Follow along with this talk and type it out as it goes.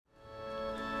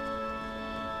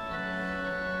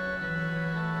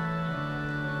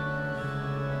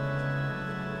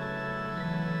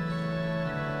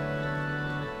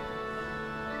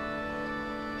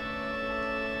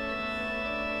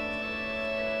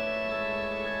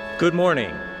Good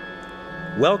morning.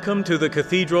 Welcome to the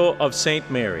Cathedral of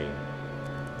St. Mary.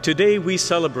 Today we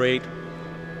celebrate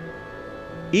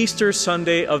Easter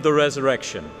Sunday of the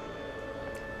Resurrection.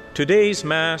 Today's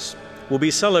Mass will be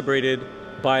celebrated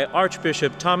by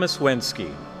Archbishop Thomas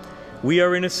Wensky. We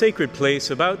are in a sacred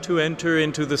place about to enter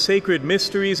into the sacred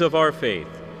mysteries of our faith.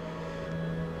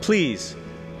 Please,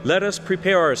 let us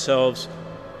prepare ourselves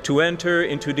to enter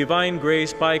into divine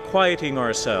grace by quieting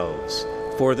ourselves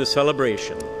for the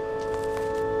celebration.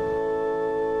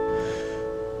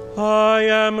 I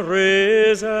am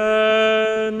risen,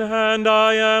 and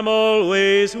I am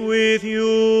always with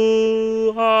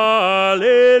you.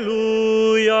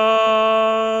 Alleluia.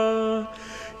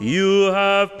 You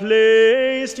have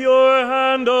placed your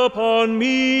hand upon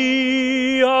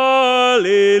me.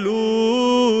 Alleluia.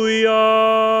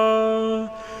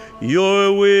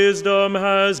 Your wisdom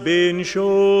has been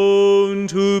shown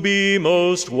to be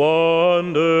most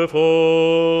wonderful.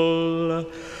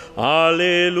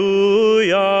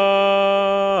 Alleluia,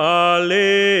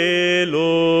 alleluia.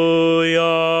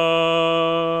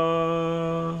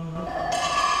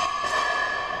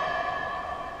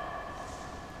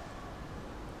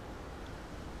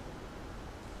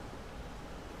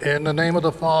 In the name of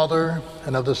the Father,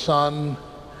 and of the Son,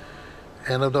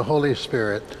 and of the Holy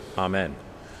Spirit. Amen.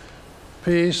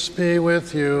 Peace be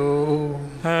with you.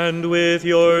 And with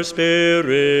your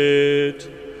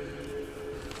spirit.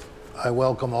 I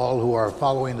welcome all who are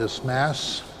following this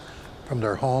Mass from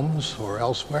their homes or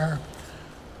elsewhere.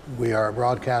 We are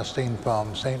broadcasting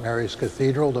from St. Mary's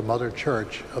Cathedral, the Mother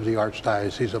Church of the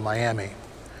Archdiocese of Miami.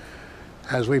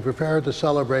 As we prepare to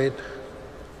celebrate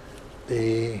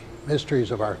the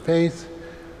mysteries of our faith,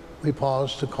 we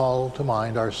pause to call to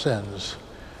mind our sins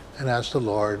and ask the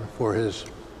Lord for his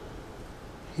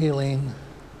healing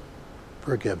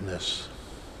forgiveness.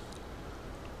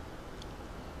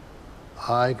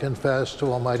 I confess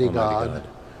to Almighty God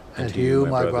and to you,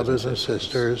 my brothers and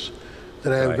sisters,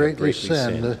 that I have greatly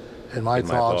sinned in my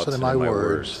thoughts and in my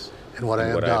words, in what I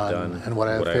have done and what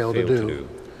I have failed to do.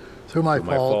 Through my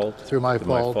fault, through my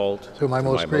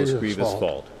most grievous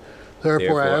fault.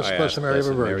 Therefore I ask, Blessed Mary,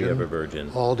 ever Virgin,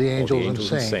 all the angels and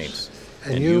saints,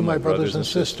 and you, my brothers and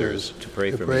sisters, to pray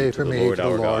for me to the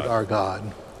Lord our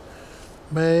God.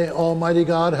 May Almighty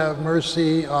God have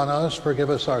mercy on us, forgive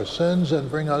us our sins,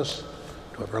 and bring us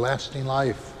to everlasting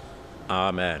life.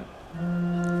 Amen.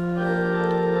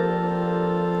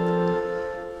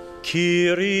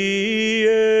 Kyrie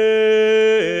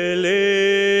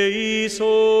eleison,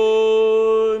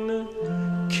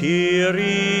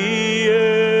 Kyrie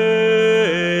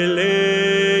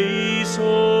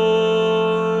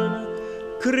eleison,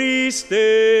 Christe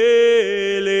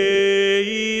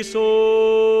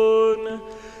eleison,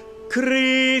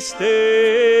 Christe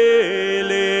eleison,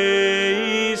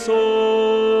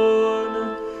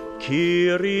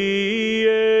 Kyrie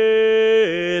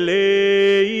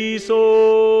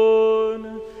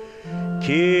eleison,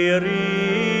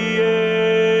 Kyrie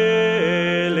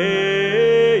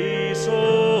eleison.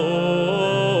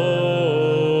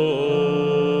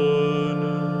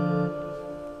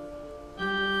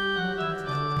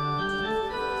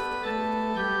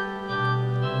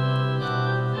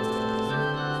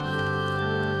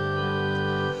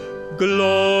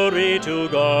 Glory to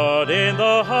God in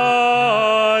the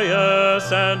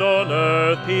highest, and on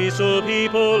earth peace to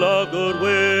people of good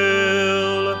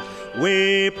will.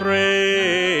 We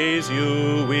praise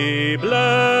you, we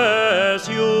bless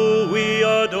you, we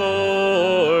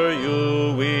adore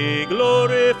you, we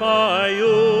glorify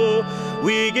you.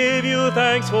 We give you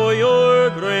thanks for your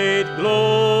great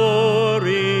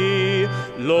glory,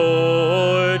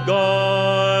 Lord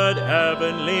God,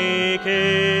 heavenly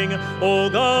King, O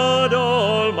God,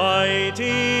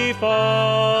 Almighty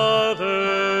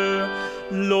Father,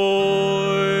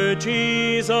 Lord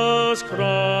Jesus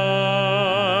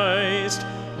Christ,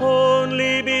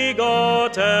 only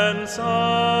begotten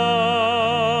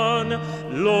Son,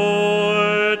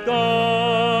 Lord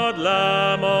God,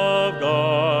 Lamb of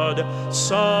God,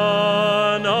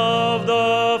 Son of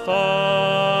the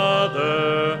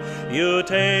Father, you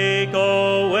take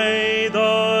away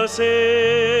the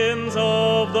sins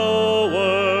of the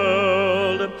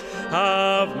world.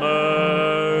 Have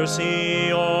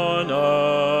mercy on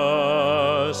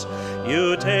us.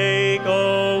 You take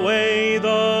away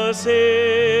the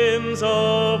sins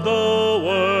of the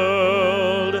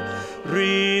world.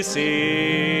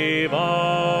 Receive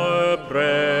our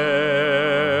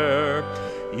prayer.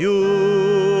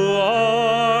 You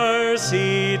are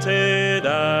seated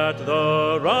at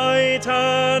the right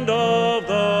hand of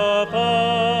the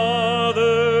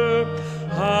Father.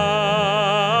 Have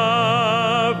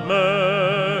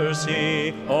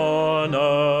mercy on on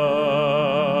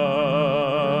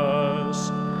us.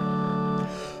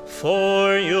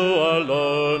 For you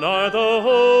alone are the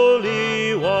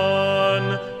Holy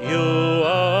One, you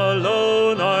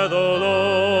alone are the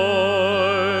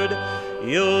Lord,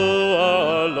 you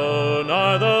alone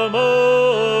are the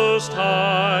Most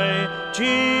High,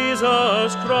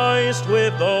 Jesus Christ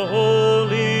with the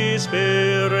Holy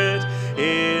Spirit,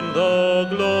 in the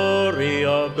glory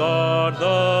of God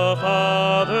the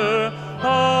Father.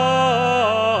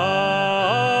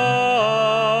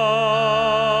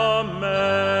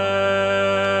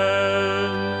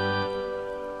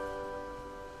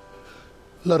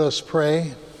 Let us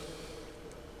pray.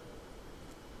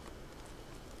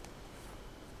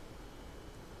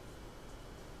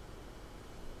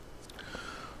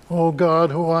 O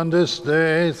God, who on this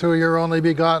day, through your only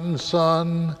begotten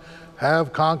Son,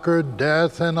 have conquered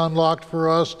death and unlocked for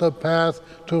us the path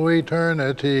to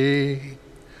eternity,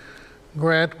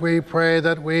 grant, we pray,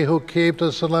 that we who keep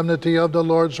the solemnity of the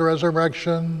Lord's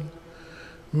resurrection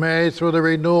may, through the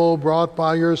renewal brought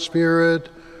by your Spirit,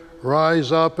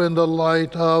 rise up in the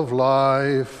light of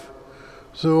life.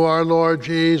 Through our Lord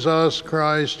Jesus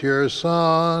Christ, your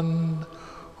Son,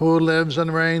 who lives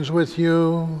and reigns with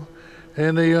you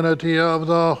in the unity of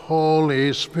the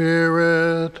Holy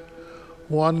Spirit,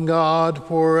 one God,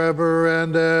 forever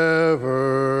and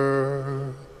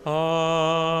ever.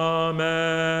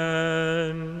 Amen.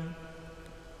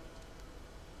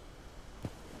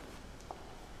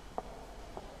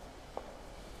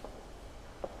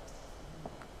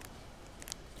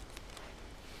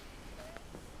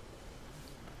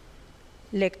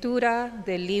 Lectura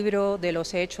del libro de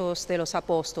los Hechos de los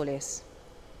Apóstoles.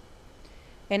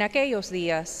 En aquellos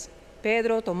días,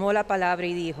 Pedro tomó la palabra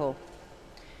y dijo: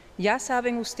 Ya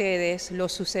saben ustedes lo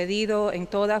sucedido en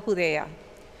toda Judea,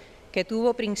 que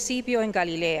tuvo principio en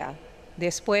Galilea,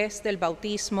 después del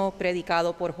bautismo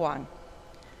predicado por Juan.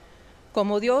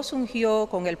 Como Dios ungió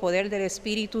con el poder del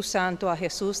Espíritu Santo a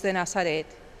Jesús de Nazaret,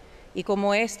 y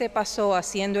como éste pasó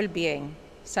haciendo el bien,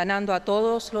 sanando a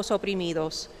todos los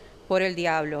oprimidos por el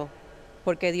diablo,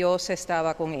 porque Dios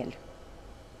estaba con él.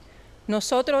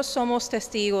 Nosotros somos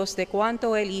testigos de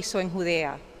cuanto él hizo en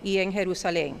Judea y en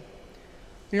Jerusalén.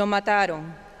 Lo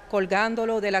mataron,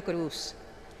 colgándolo de la cruz,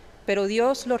 pero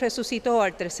Dios lo resucitó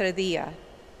al tercer día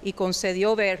y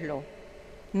concedió verlo,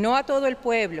 no a todo el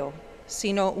pueblo,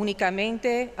 sino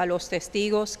únicamente a los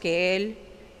testigos que él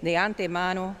de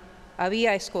antemano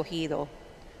había escogido,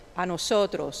 a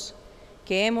nosotros,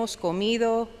 que hemos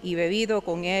comido y bebido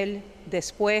con él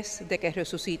después de que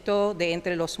resucitó de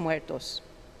entre los muertos.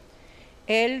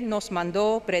 Él nos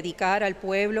mandó predicar al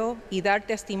pueblo y dar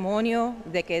testimonio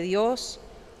de que Dios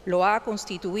lo ha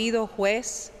constituido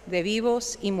juez de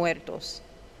vivos y muertos.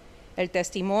 El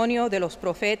testimonio de los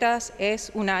profetas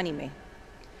es unánime,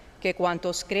 que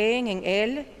cuantos creen en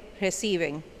él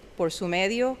reciben, por su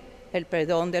medio, el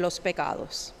perdón de los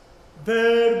pecados.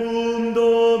 Verbum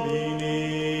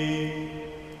Domini,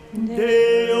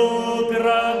 Deo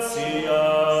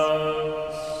gratias.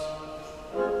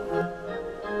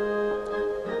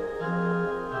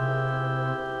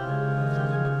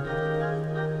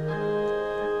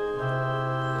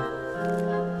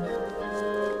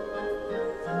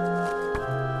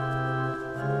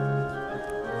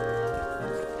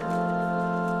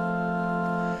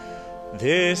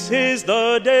 This is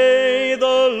the day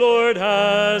the Lord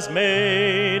has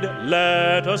made.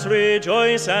 Let us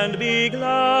rejoice and be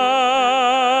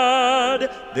glad.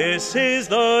 This is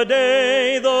the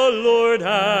day the Lord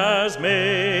has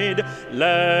made.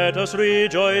 Let us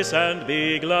rejoice and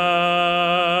be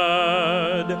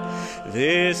glad.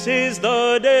 This is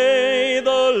the day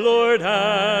the Lord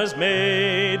has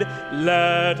made.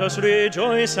 Let us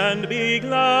rejoice and be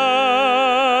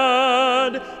glad.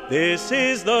 This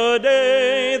is the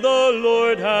day the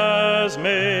Lord has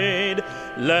made.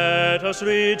 Let us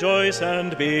rejoice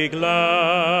and be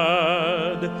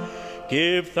glad.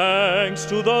 Give thanks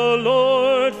to the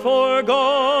Lord, for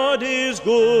God is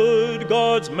good.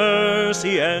 God's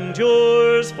mercy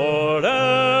endures forever.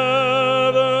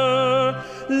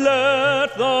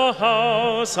 Let the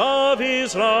house of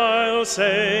Israel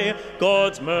say,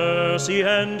 God's mercy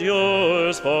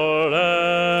endures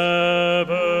forever.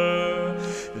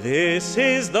 This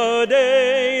is the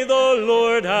day the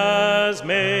Lord has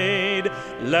made.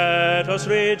 Let us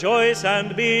rejoice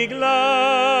and be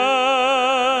glad.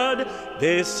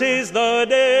 This is the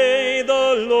day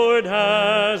the Lord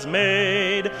has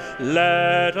made.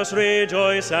 Let us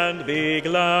rejoice and be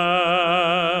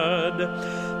glad.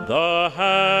 The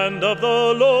hand of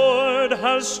the Lord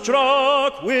has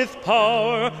struck with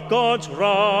power, God's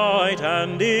right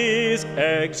hand is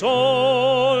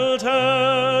exalted.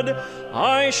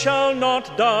 I shall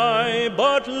not die,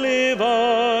 but live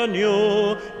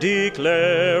anew,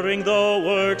 declaring the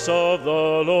works of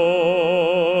the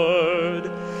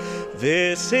Lord.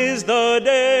 This is the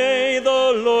day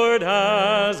the Lord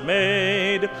has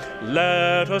made.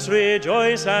 Let us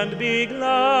rejoice and be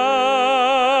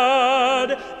glad.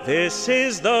 This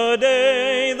is the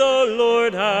day the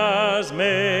Lord has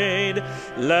made.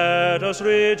 Let us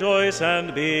rejoice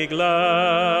and be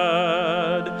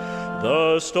glad.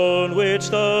 The stone which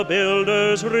the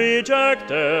builders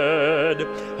rejected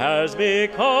has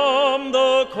become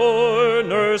the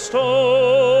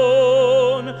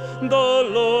cornerstone. The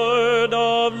Lord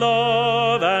of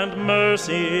love and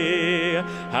mercy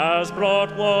has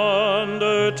brought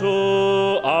wonder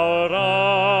to our eyes.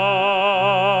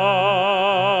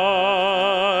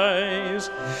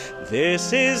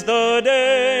 This is the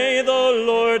day the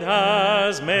Lord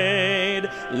has made.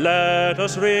 Let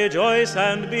us rejoice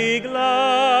and be glad.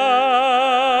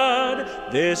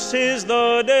 This is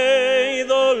the day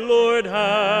the Lord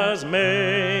has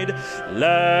made.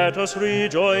 Let us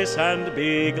rejoice and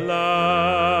be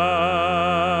glad.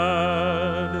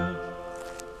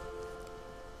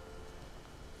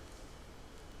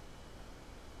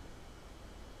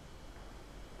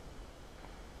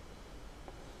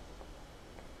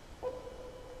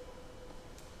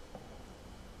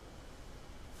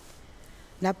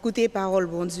 N'a écouté parole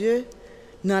bon Dieu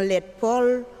dans lettre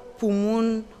Paul pour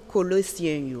moun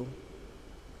Colossiens yo.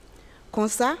 Comme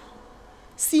ça,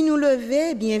 si nous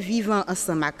lever bien vivant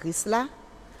ensemble à Christ là,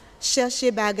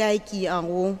 chercher bagay qui en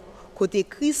haut côté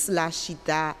Christ là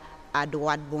chita à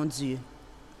droite bon Dieu.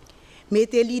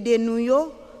 Mettez l'idée nous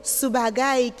yo sous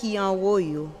bagay qui en haut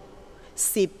yo.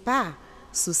 C'est pas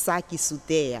sous ça qui sous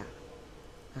terre.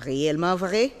 Réellement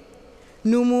vrai,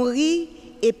 nous mourir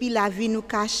et puis la vie nous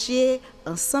cacher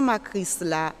ensemble à Christ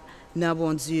là dans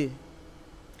bon Dieu.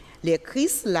 Le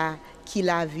Christ là qui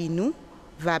la vie nous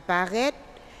va paraître,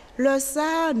 le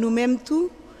ça nous-mêmes tout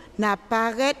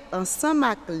n'apparaître ensemble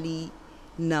avec lui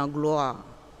dans gloire.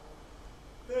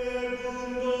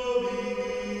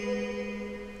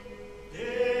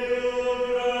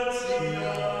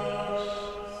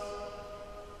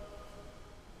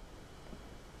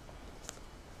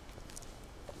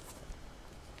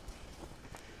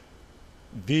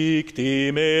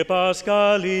 Victime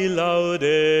Pascali laudes,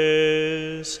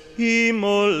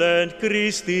 immolent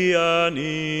Christiani,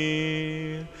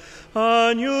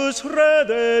 agnus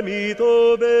redemit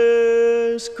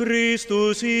obes,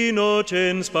 Christus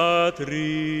innocens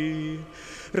patri,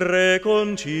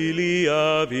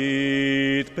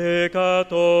 reconciliavit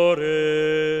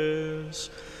peccatores,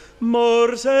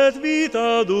 mors et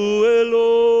vita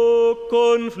duello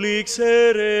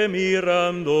conflixere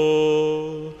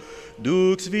mirando,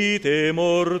 Dux vitae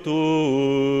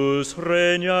mortus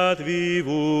regnat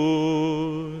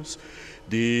vivus,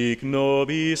 dic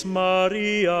nobis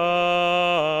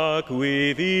Maria,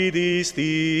 qui vidist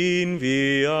in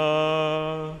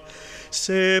via,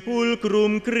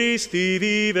 sepulcrum Christi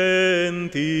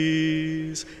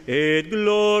viventis, et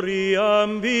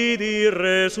gloriam vidi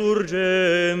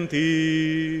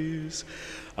resurgentis,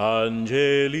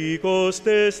 Angelicos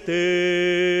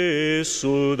testes,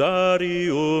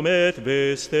 sudarium et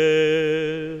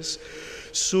vestes,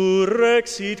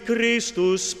 surrexit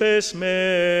Christus spes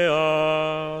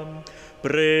mea,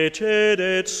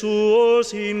 precedet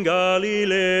suos in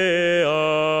Galileam,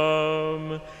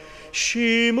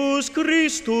 scimus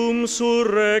Christum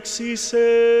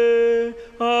surrexisse,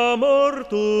 a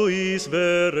mortuis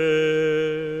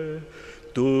vere,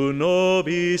 tu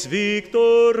nobis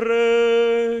victor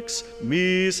rex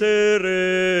miserere.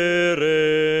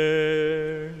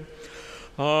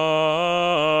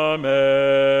 Amen.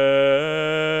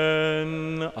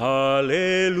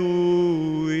 Alleluia.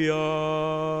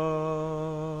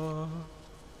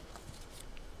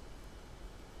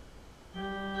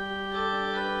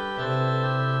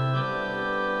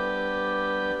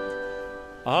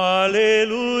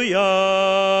 Alleluia.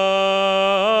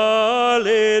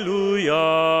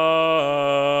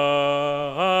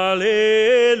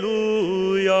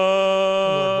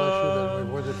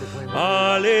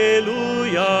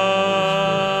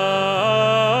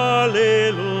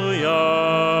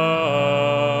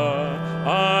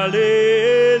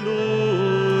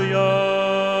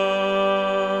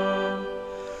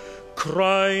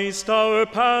 Christ, our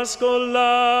Paschal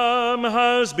Lamb,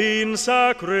 has been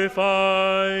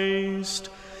sacrificed.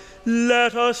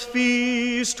 Let us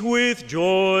feast with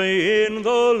joy in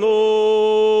the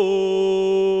Lord.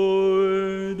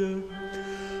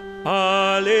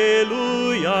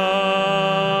 Alleluia,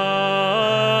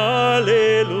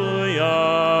 alleluia,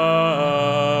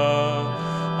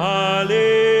 alleluia.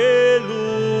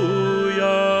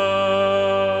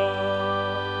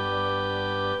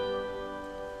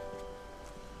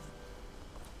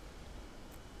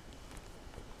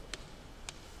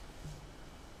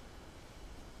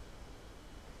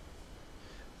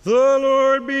 The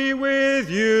Lord be with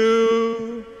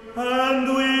you.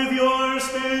 And with your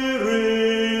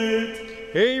spirit.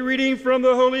 A reading from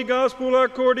the Holy Gospel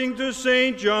according to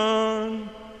St. John.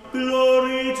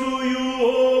 Glory to you,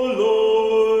 O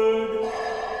Lord.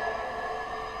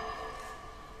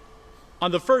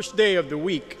 On the first day of the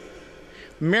week,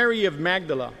 Mary of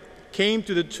Magdala came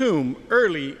to the tomb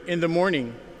early in the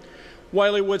morning,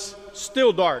 while it was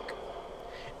still dark,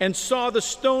 and saw the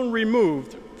stone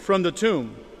removed from the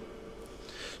tomb.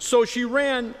 So she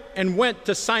ran and went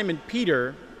to Simon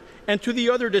Peter and to the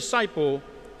other disciple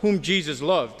whom Jesus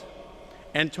loved,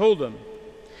 and told them,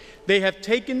 "They have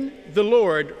taken the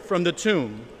Lord from the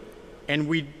tomb, and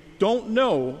we don't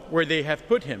know where they have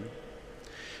put him."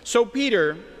 So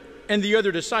Peter and the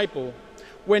other disciple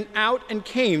went out and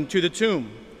came to the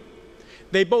tomb.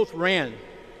 They both ran,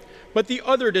 but the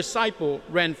other disciple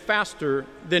ran faster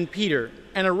than Peter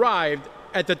and arrived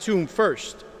at the tomb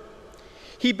first.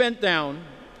 He bent down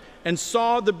and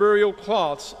saw the burial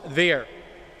cloths there,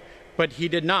 but he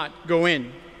did not go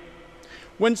in.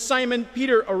 When Simon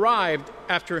Peter arrived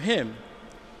after him,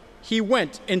 he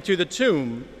went into the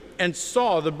tomb and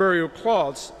saw the burial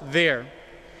cloths there,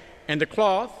 and the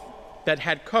cloth that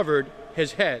had covered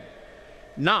his head,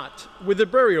 not with the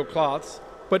burial cloths,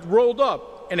 but rolled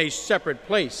up in a separate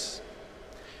place.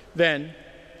 Then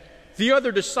the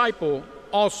other disciple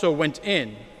also went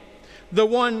in, the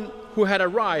one who had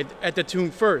arrived at the tomb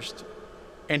first,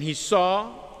 and he saw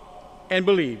and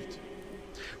believed.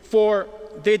 For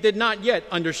they did not yet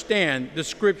understand the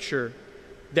scripture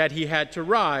that he had to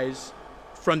rise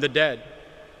from the dead.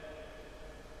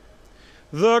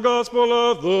 The Gospel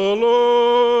of the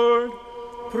Lord.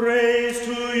 Praise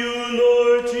to you,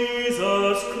 Lord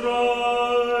Jesus Christ.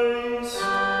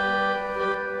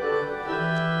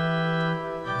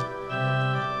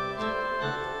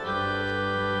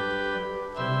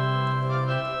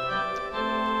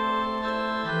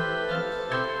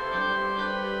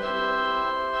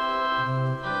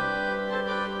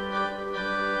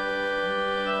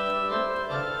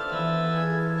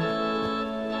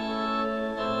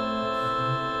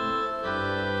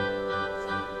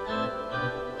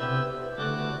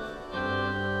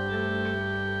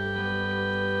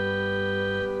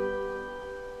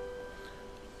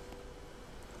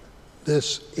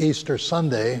 This Easter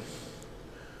Sunday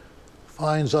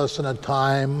finds us in a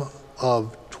time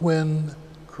of twin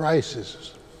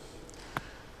crises.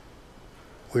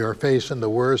 We are facing the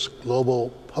worst global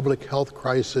public health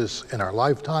crisis in our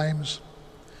lifetimes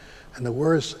and the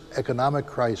worst economic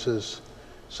crisis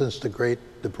since the Great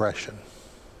Depression.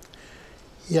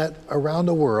 Yet around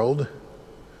the world,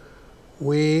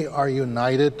 we are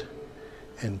united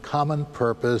in common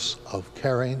purpose of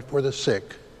caring for the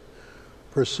sick,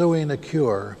 pursuing a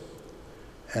cure,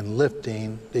 and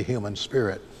lifting the human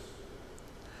spirit.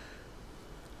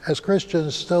 As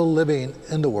Christians still living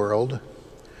in the world,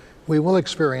 we will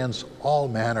experience all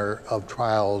manner of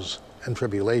trials and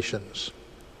tribulations.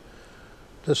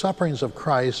 The sufferings of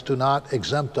Christ do not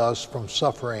exempt us from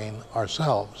suffering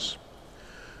ourselves,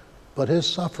 but his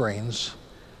sufferings,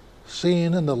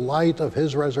 seen in the light of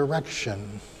his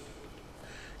resurrection,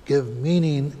 give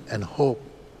meaning and hope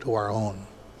to our own.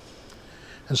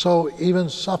 And so even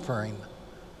suffering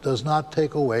does not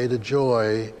take away the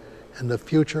joy and the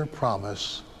future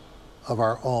promise of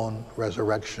our own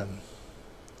resurrection.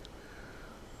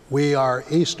 We are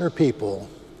Easter people,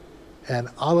 and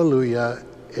Alleluia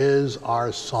is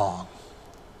our song.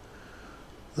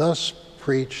 Thus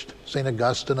preached St.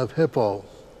 Augustine of Hippo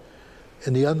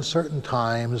in the uncertain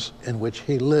times in which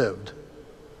he lived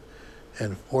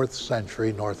in 4th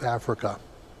century North Africa.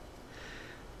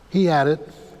 He added,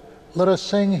 "Let us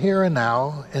sing here and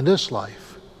now in this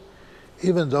life,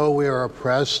 even though we are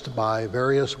oppressed by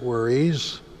various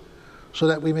worries, so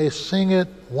that we may sing it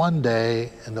one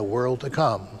day in the world to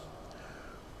come,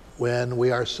 when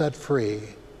we are set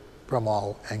free from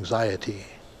all anxiety."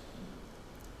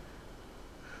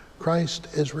 Christ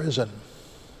is risen,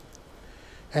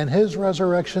 and his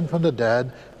resurrection from the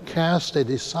dead cast a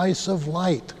decisive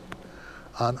light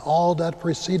on all that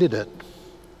preceded it.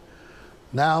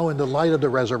 Now, in the light of the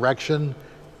resurrection,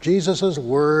 Jesus'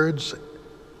 words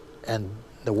and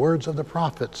the words of the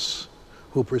prophets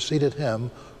who preceded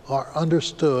him are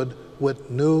understood with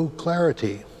new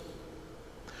clarity.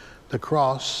 The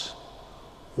cross,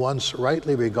 once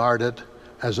rightly regarded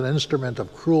as an instrument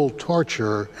of cruel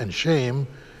torture and shame,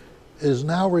 is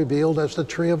now revealed as the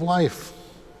tree of life.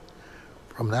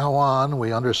 From now on,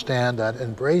 we understand that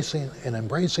in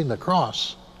embracing the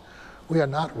cross, we are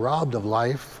not robbed of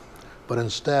life, but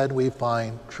instead we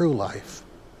find true life.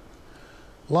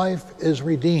 Life is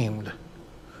redeemed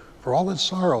for all its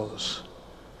sorrows,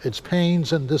 its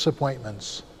pains and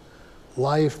disappointments.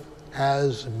 Life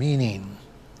has meaning.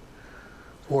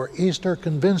 For Easter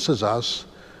convinces us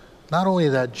not only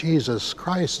that Jesus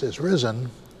Christ is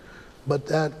risen, but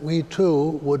that we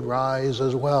too would rise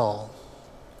as well.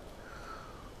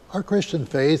 Our Christian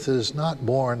faith is not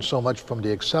born so much from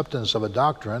the acceptance of a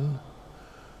doctrine,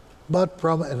 but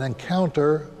from an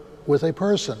encounter with a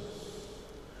person,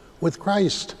 with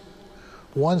Christ,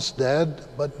 once dead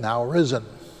but now risen.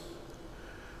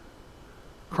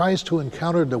 Christ, who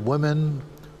encountered the women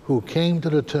who came to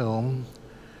the tomb,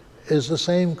 is the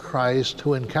same Christ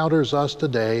who encounters us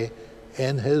today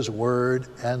in his word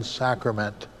and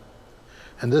sacrament.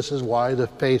 And this is why the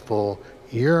faithful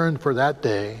yearn for that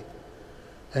day.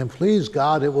 And please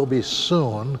God, it will be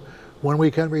soon when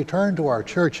we can return to our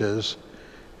churches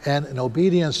and, in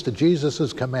obedience to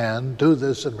Jesus' command, do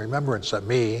this in remembrance of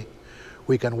me,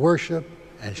 we can worship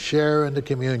and share in the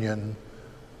communion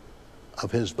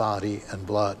of his body and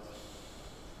blood.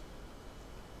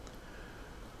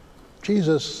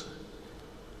 Jesus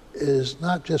is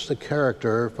not just a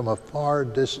character from a far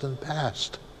distant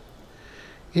past.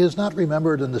 He is not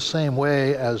remembered in the same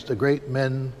way as the great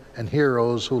men and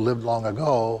heroes who lived long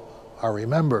ago are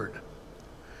remembered.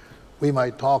 We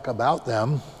might talk about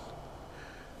them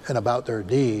and about their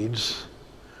deeds,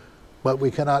 but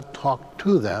we cannot talk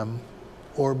to them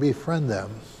or befriend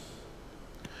them.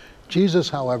 Jesus,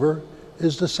 however,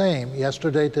 is the same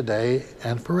yesterday, today,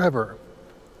 and forever.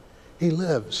 He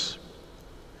lives.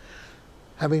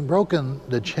 Having broken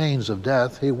the chains of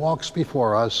death, he walks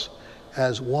before us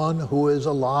as one who is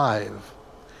alive.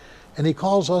 And he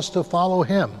calls us to follow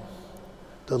him,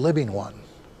 the living one,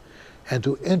 and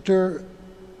to enter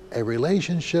a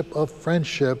relationship of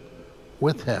friendship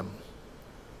with him.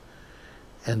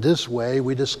 In this way,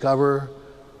 we discover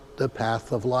the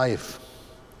path of life,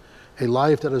 a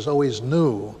life that is always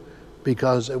new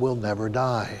because it will never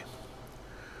die.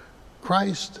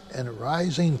 Christ, in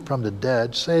rising from the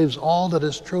dead, saves all that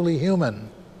is truly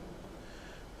human,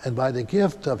 and by the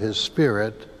gift of his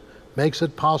Spirit, makes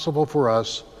it possible for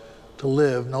us to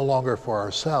live no longer for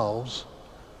ourselves,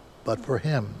 but for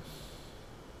him.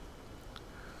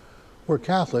 We're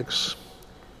Catholics.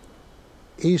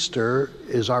 Easter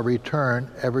is our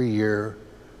return every year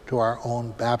to our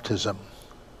own baptism,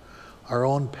 our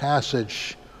own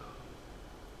passage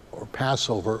or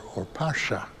Passover or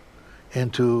Pascha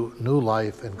into new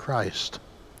life in Christ.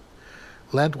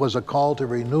 Lent was a call to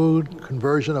renewed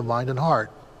conversion of mind and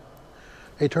heart,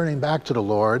 a turning back to the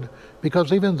Lord,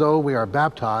 because even though we are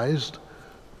baptized,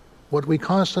 what we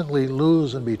constantly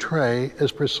lose and betray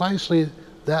is precisely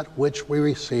that which we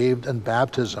received in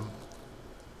baptism.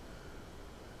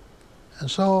 And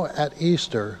so at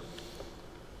Easter,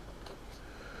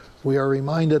 we are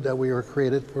reminded that we were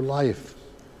created for life,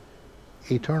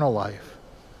 eternal life,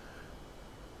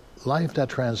 life that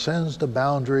transcends the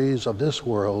boundaries of this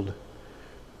world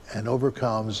and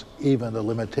overcomes even the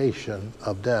limitation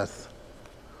of death.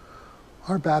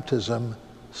 Our baptism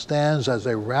stands as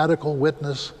a radical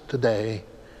witness today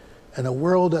in a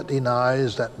world that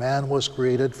denies that man was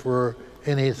created for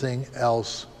anything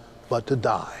else but to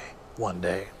die one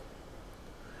day.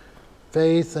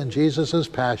 Faith in Jesus'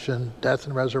 passion, death,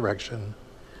 and resurrection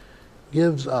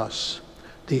gives us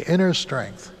the inner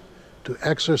strength to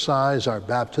exercise our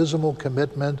baptismal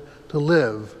commitment to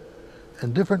live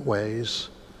in different ways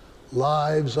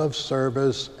lives of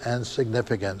service and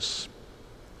significance.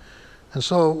 And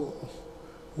so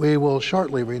we will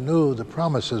shortly renew the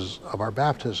promises of our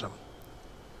baptism.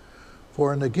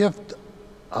 For in the gift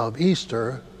of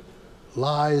Easter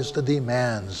lies the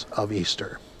demands of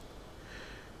Easter.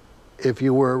 If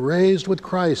you were raised with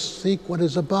Christ, seek what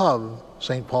is above,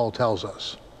 St. Paul tells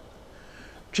us.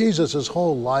 Jesus'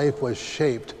 whole life was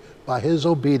shaped by his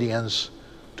obedience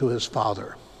to his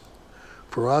Father.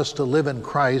 For us to live in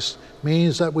Christ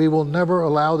means that we will never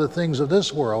allow the things of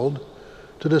this world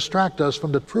to distract us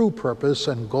from the true purpose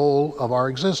and goal of our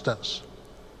existence.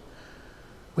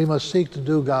 We must seek to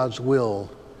do God's will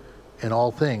in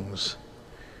all things,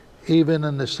 even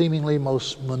in the seemingly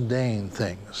most mundane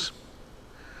things.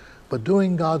 But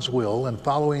doing God's will and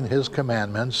following his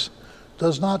commandments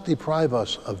does not deprive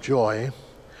us of joy,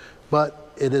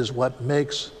 but it is what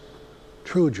makes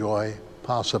true joy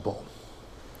possible.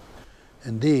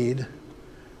 Indeed,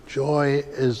 Joy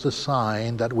is the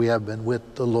sign that we have been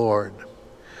with the Lord.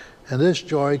 And this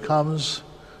joy comes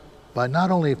by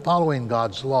not only following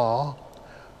God's law,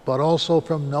 but also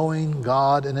from knowing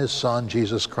God and his Son,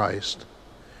 Jesus Christ.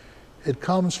 It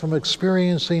comes from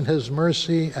experiencing his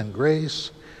mercy and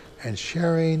grace and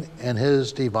sharing in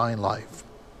his divine life.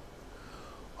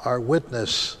 Our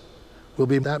witness will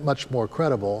be that much more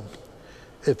credible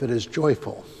if it is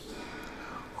joyful.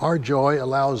 Our joy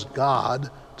allows God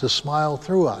to smile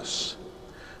through us,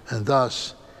 and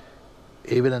thus,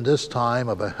 even in this time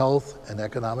of a health and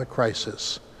economic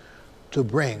crisis, to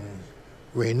bring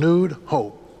renewed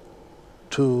hope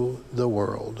to the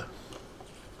world.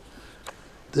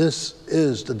 This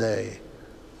is the day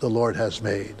the Lord has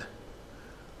made.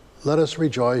 Let us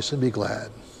rejoice and be glad,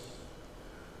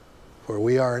 for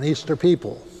we are an Easter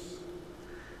people,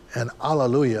 and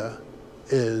Alleluia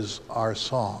is our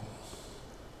song.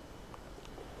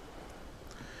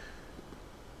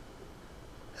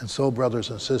 And so, brothers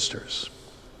and sisters,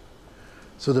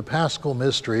 through the Paschal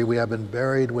mystery, we have been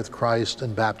buried with Christ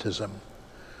in baptism,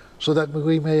 so that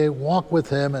we may walk with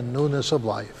him in newness of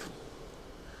life.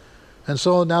 And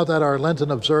so, now that our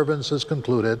Lenten observance is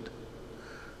concluded,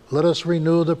 let us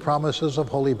renew the promises of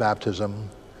holy baptism,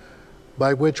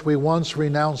 by which we once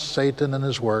renounced Satan and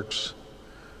his works,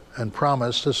 and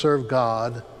promised to serve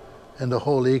God in the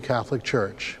Holy Catholic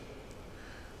Church.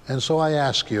 And so I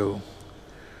ask you,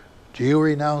 do you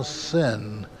renounce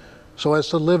sin so as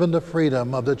to live in the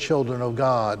freedom of the children of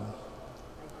God?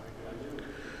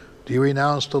 Do you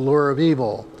renounce the lure of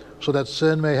evil so that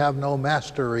sin may have no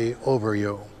mastery over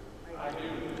you?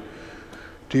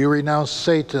 Do you renounce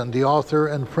Satan, the author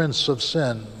and prince of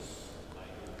sin?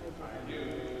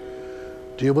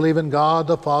 Do you believe in God,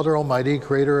 the Father Almighty,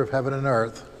 creator of heaven and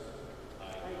earth?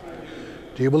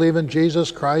 Do you believe in Jesus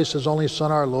Christ, his only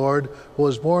Son, our Lord, who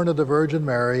was born of the Virgin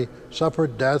Mary,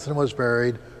 suffered death and was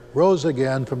buried, rose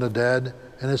again from the dead,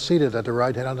 and is seated at the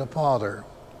right hand of the Father?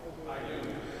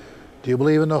 Do you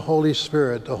believe in the Holy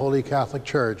Spirit, the Holy Catholic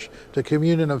Church, the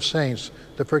communion of saints,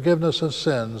 the forgiveness of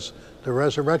sins, the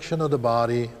resurrection of the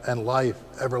body, and life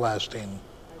everlasting?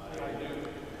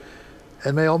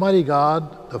 And may Almighty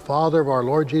God, the Father of our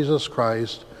Lord Jesus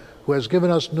Christ, who has given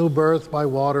us new birth by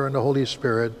water and the Holy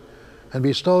Spirit, and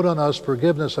bestowed on us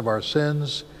forgiveness of our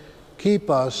sins, keep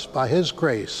us by his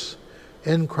grace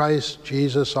in Christ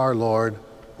Jesus our Lord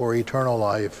for eternal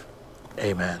life.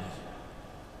 Amen.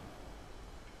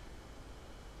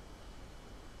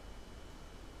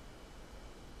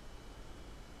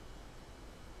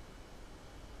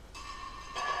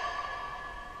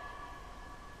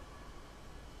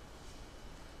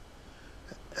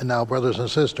 And now, brothers and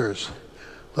sisters,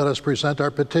 let us present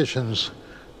our petitions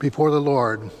before the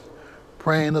Lord,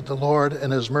 praying that the Lord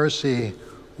in his mercy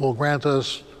will grant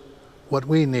us what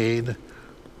we need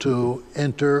to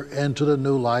enter into the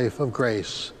new life of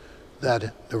grace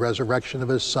that the resurrection of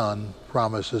his Son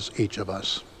promises each of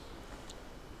us.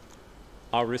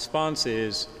 Our response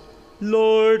is,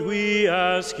 Lord, we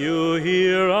ask you,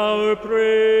 hear our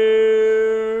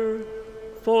prayer.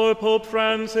 For Pope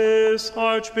Francis,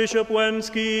 Archbishop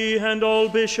Wensky, and all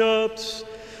bishops,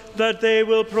 that they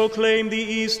will proclaim the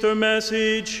Easter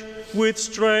message with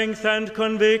strength and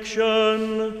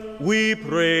conviction, we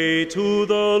pray to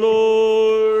the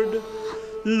Lord.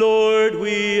 Lord,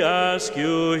 we ask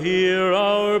you, hear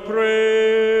our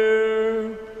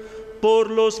prayer. Por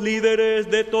los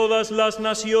líderes de todas las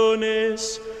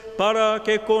naciones, para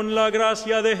que con la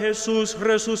gracia de Jesús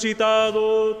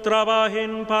resucitado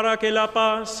trabajen para que la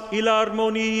paz y la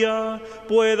armonía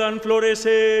puedan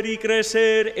florecer y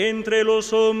crecer entre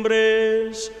los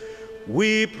hombres.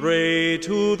 We pray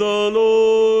to the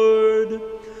Lord.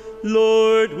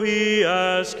 Lord, we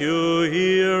ask you,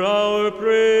 hear our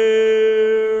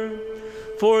prayer.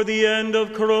 For the end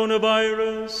of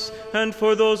coronavirus and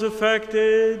for those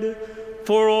affected,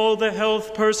 for all the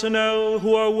health personnel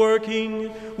who are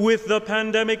working with the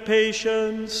pandemic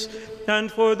patients,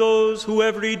 and for those who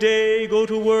every day go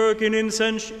to work in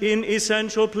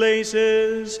essential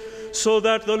places, so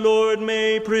that the Lord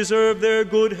may preserve their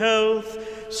good health,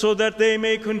 so that they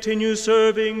may continue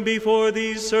serving before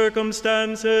these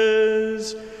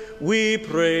circumstances. We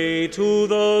pray to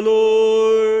the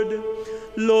Lord.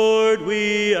 Lord,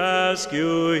 we ask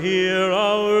you, hear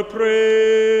our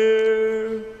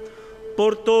prayer.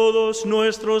 Por todos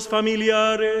nuestros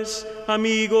familiares,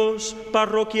 amigos,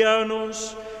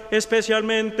 parroquianos,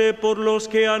 especialmente por los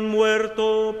que han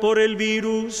muerto por el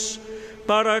virus,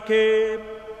 para que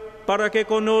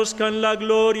conozcan la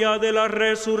gloria de la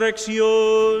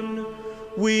resurrección.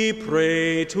 We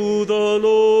pray to the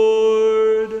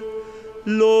Lord.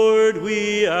 Lord,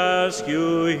 we ask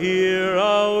you, hear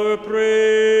our prayer.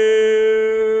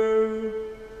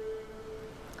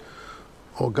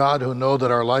 O God, who know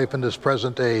that our life in this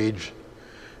present age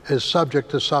is subject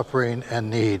to suffering and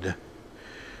need,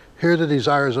 hear the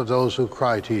desires of those who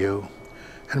cry to you,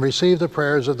 and receive the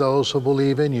prayers of those who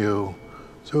believe in you,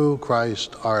 through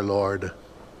Christ our Lord.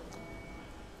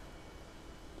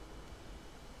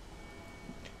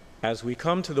 As we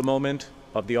come to the moment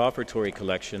of the offertory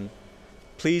collection,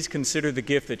 please consider the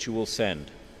gift that you will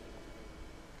send.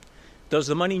 Does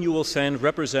the money you will send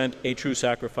represent a true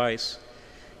sacrifice?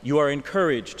 You are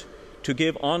encouraged to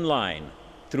give online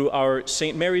through our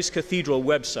St. Mary's Cathedral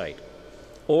website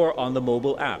or on the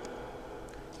mobile app.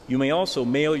 You may also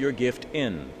mail your gift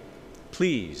in.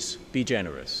 Please be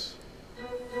generous.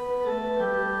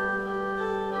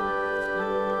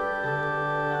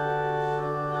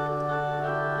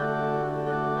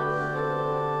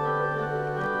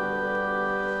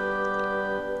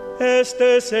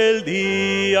 Este es el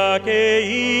día que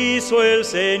hizo el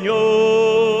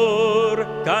Señor,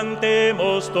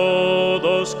 cantemos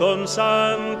todos con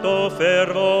santo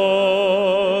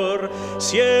fervor.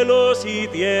 Cielos y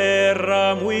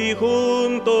tierra muy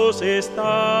juntos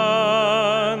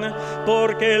están,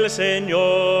 porque el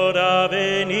Señor ha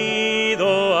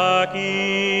venido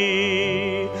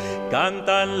aquí.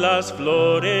 Cantan las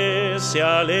flores, se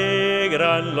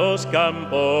alegran los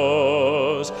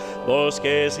campos,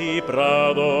 bosques y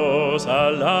prados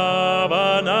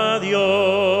alaban a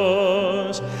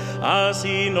Dios.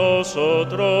 Así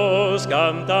nosotros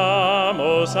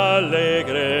cantamos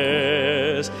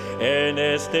alegres en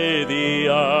este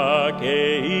día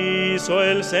que hizo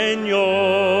el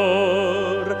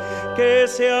Señor. Que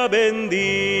sea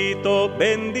bendito,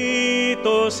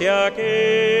 bendito sea aquel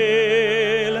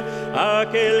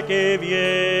que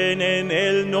viene en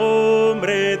el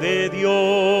nombre de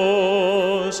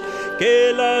Dios.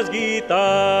 Que las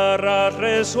guitarras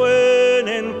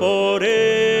resuenen por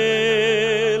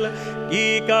él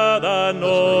y cada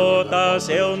nota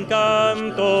sea un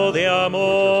canto de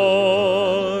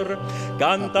amor.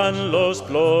 Cantan los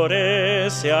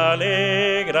flores, se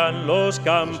alegran los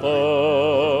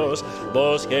campos,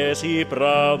 bosques y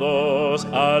prados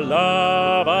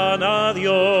alaban a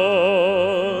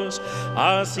Dios.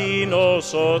 Así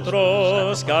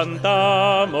nosotros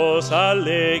cantamos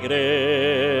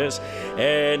alegres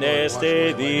en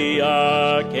este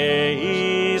día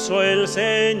que hizo el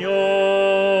Señor.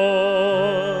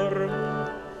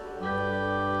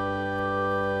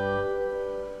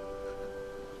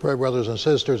 Pray, brothers and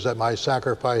sisters, that my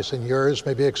sacrifice and yours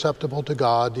may be acceptable to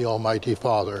God, the Almighty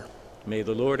Father. May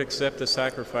the Lord accept the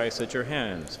sacrifice at your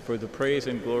hands for the praise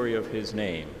and glory of his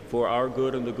name, for our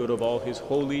good and the good of all his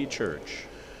holy church.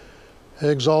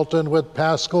 Exultant with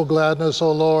paschal gladness,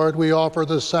 O Lord, we offer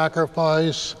the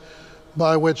sacrifice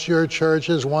by which your church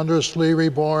is wondrously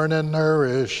reborn and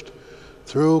nourished,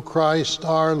 through Christ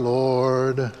our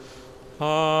Lord.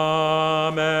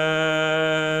 Amen.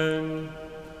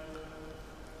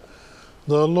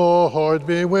 The Lord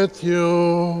be with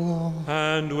you.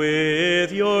 And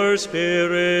with your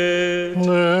spirit.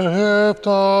 Lift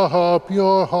up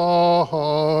your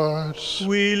hearts.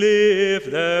 We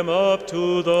lift them up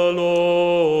to the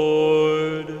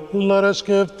Lord. Let us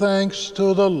give thanks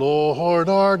to the Lord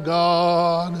our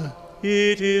God.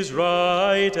 It is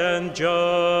right and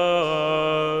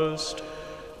just.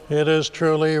 It is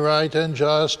truly right and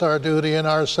just, our duty and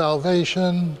our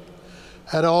salvation,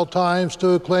 at all times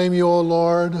to acclaim you, O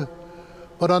Lord,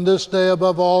 but on this day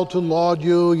above all to laud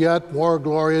you yet more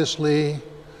gloriously,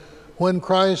 when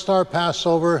Christ our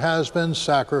Passover has been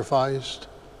sacrificed.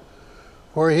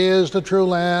 For he is the true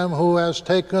Lamb who has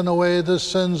taken away the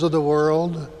sins of the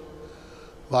world.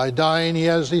 By dying he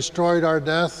has destroyed our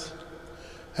death,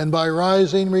 and by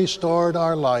rising restored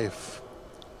our life.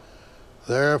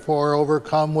 Therefore,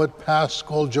 overcome with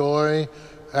paschal joy,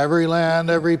 every land,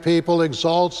 every people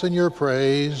exalts in your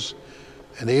praise,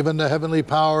 and even the heavenly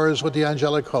powers with the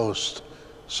angelic host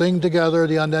sing together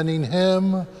the unending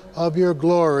hymn of your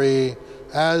glory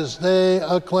as they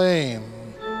acclaim.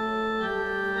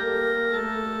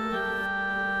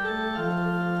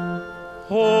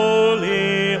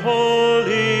 Holy,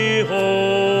 holy,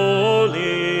 holy,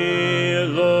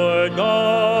 Lord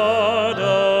God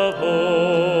of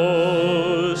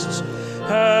hosts,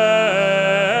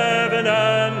 heaven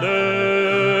and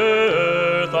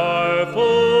earth are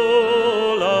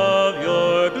full of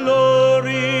your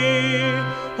glory.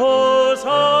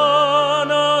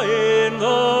 Hosanna in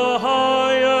the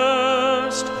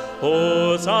highest,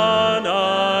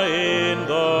 Hosanna in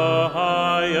the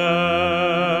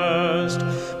highest.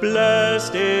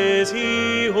 Blessed is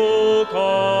he who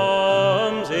comes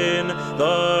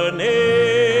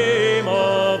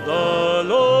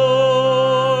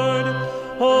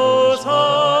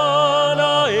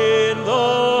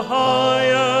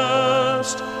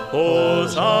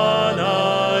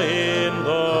Hosanna in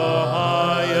the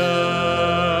highest.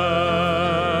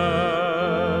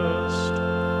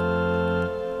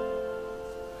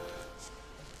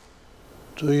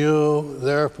 To you,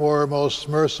 therefore, most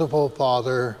merciful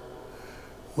Father,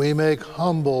 we make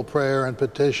humble prayer and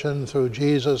petition through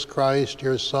Jesus Christ,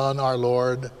 your Son, our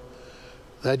Lord,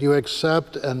 that you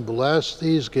accept and bless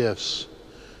these gifts,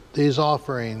 these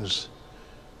offerings,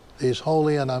 these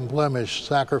holy and unblemished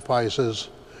sacrifices,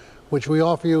 which we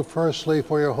offer you firstly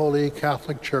for your holy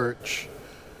Catholic Church.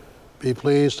 Be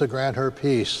pleased to grant her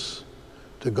peace,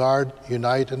 to guard,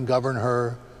 unite, and govern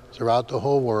her throughout the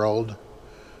whole world,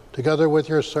 together with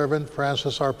your servant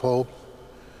Francis, our Pope,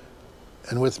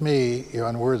 and with me, your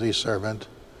unworthy servant,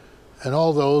 and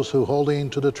all those who, holding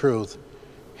to the truth,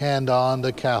 hand on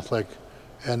the Catholic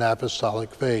and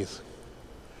apostolic faith.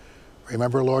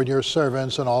 Remember, Lord, your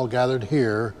servants and all gathered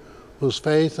here, whose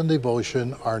faith and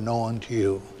devotion are known to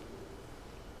you.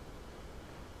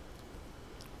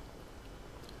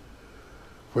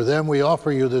 For them we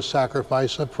offer you this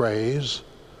sacrifice of praise,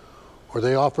 or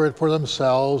they offer it for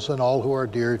themselves and all who are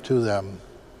dear to them,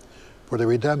 for the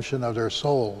redemption of their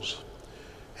souls,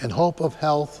 in hope of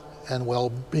health and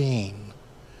well-being,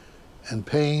 and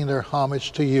paying their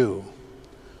homage to you,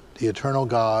 the eternal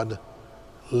God,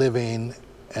 living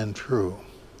and true.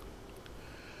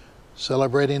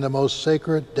 Celebrating the most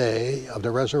sacred day of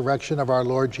the resurrection of our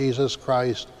Lord Jesus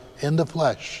Christ in the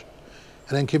flesh,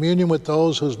 and in communion with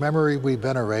those whose memory we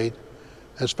venerate,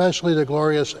 especially the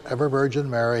glorious ever Virgin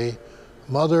Mary,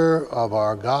 Mother of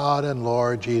our God and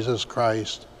Lord Jesus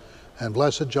Christ, and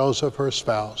blessed Joseph, her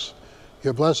spouse,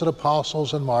 your blessed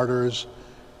apostles and martyrs,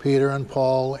 Peter and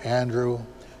Paul, Andrew,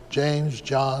 James,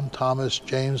 John, Thomas,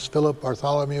 James, Philip,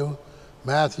 Bartholomew,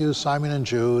 Matthew, Simon and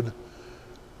Jude,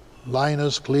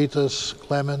 Linus, Cletus,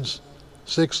 Clemens,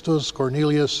 Sixtus,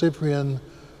 Cornelius, Cyprian,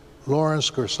 Lawrence,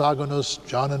 Chrysogonus,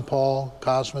 John and Paul,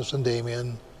 Cosmas and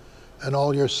Damian, and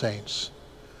all your saints.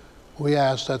 We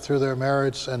ask that through their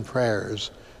merits and prayers,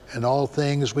 in all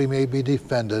things we may be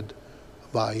defended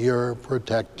by your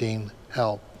protecting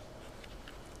help.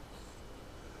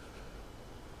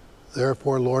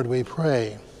 Therefore, Lord, we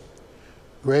pray,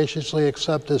 graciously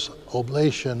accept this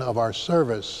oblation of our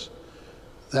service,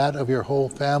 that of your whole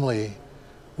family,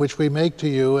 which we make to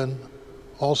you, and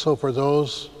also for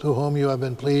those to whom you have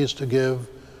been pleased to give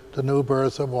the new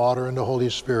birth of water and the Holy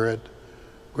Spirit,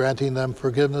 granting them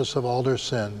forgiveness of all their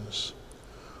sins.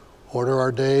 Order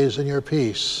our days in your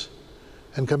peace,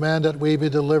 and command that we be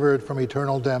delivered from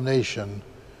eternal damnation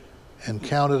and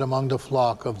counted among the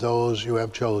flock of those you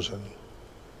have chosen.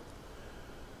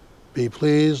 Be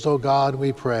pleased, O God,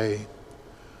 we pray,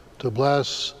 to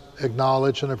bless,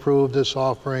 acknowledge, and approve this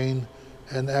offering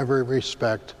in every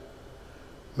respect.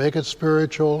 Make it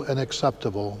spiritual and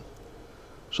acceptable,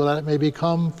 so that it may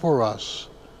become for us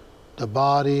the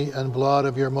body and blood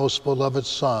of your most beloved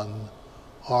Son,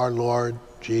 our Lord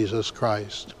Jesus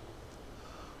Christ.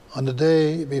 On the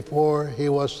day before he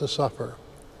was to suffer,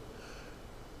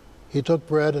 he took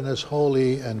bread in his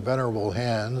holy and venerable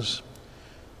hands,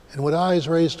 and with eyes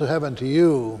raised to heaven to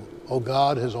you, O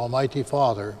God, his almighty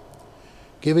Father,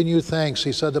 giving you thanks,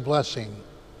 he said the blessing,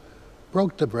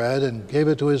 broke the bread and gave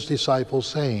it to his disciples,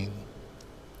 saying,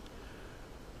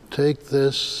 "Take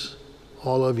this,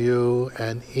 all of you,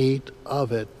 and eat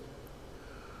of it,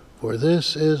 for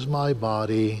this is my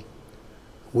body,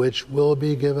 which will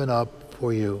be given up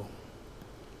for you."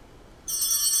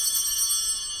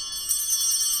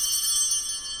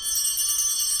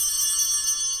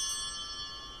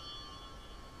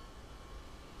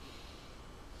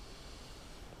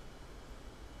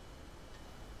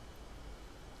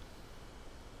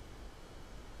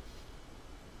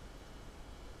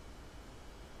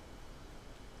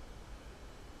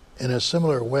 In a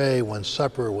similar way, when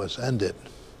supper was ended,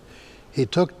 he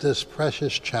took this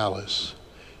precious chalice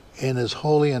in his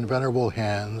holy and venerable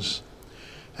hands,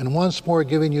 and once more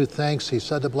giving you thanks, he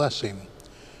said the blessing,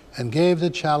 and gave the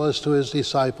chalice to his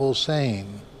disciples,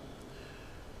 saying,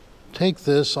 "Take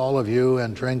this, all of you,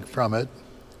 and drink from it,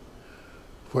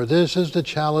 for this is the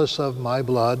chalice of my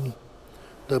blood,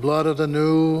 the blood of the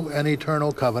new and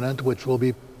eternal covenant, which will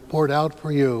be poured out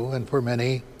for you and for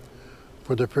many,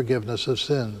 for the forgiveness of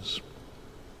sins.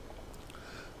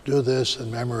 Do this in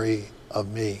memory of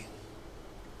me."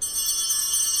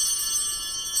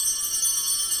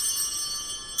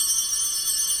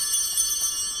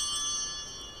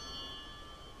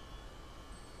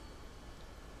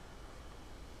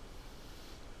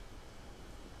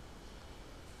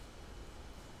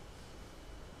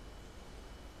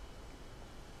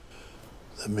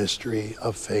 The mystery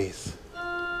of faith.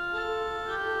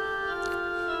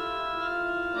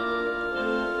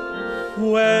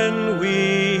 when we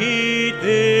eat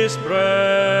this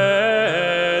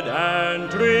bread and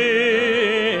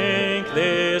drink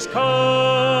this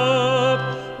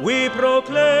cup, we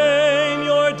proclaim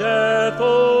your death,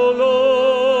 O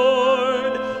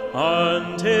Lord,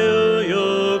 until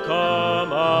you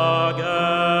come again.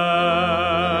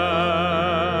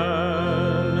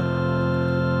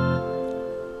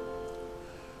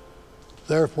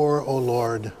 Therefore, O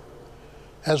Lord,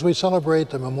 as we celebrate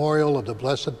the memorial of the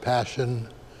blessed Passion,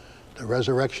 the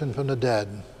resurrection from the dead,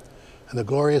 and the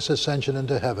glorious ascension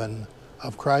into heaven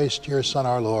of Christ, your Son,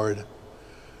 our Lord,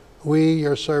 we,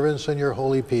 your servants and your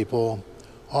holy people,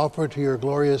 offer to your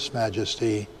glorious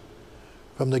majesty,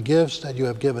 from the gifts that you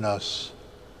have given us,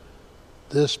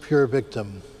 this pure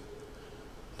victim,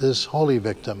 this holy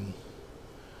victim,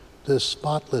 this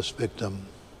spotless victim,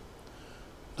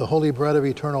 the holy bread of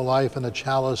eternal life and the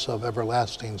chalice of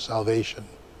everlasting salvation.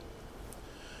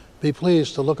 Be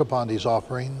pleased to look upon these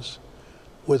offerings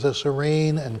with a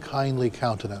serene and kindly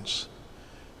countenance,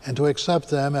 and to accept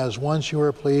them as once you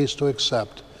were pleased to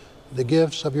accept the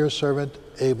gifts of your servant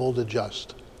Abel the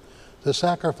just, the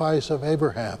sacrifice of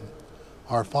Abraham,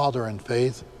 our father in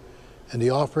faith, and the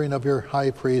offering of your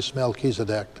high priest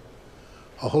Melchizedek,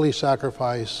 a holy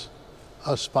sacrifice,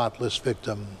 a spotless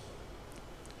victim.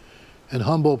 In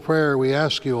humble prayer, we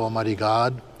ask you, Almighty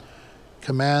God,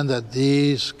 command that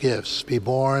these gifts be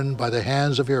borne by the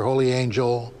hands of your holy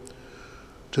angel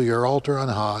to your altar on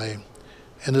high,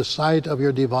 in the sight of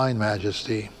your divine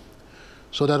majesty,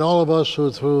 so that all of us who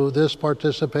through this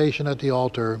participation at the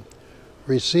altar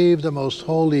receive the most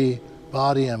holy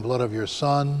body and blood of your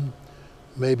Son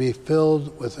may be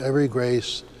filled with every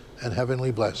grace and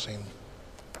heavenly blessing.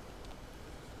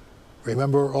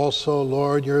 Remember also,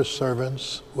 Lord, your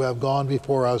servants who have gone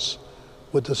before us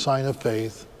with the sign of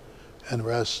faith, and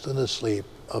rest in the sleep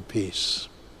of peace.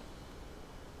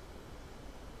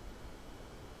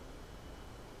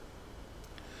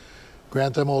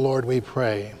 Grant them, O Lord, we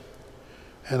pray,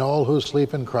 and all who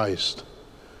sleep in Christ,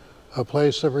 a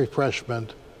place of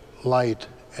refreshment, light,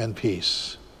 and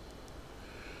peace.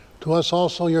 To us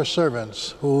also, your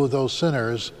servants, who, though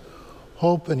sinners,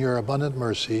 hope in your abundant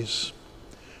mercies,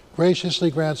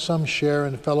 graciously grant some share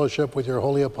in fellowship with your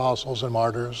holy apostles and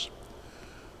martyrs,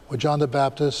 with John the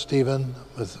Baptist, Stephen,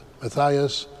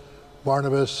 Matthias,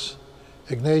 Barnabas,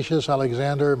 Ignatius,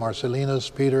 Alexander,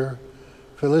 Marcellinus, Peter,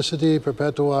 Felicity,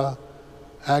 Perpetua,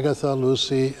 Agatha,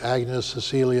 Lucy, Agnes,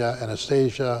 Cecilia,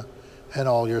 Anastasia, and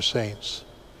all your saints.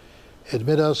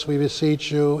 Admit us, we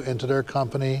beseech you, into their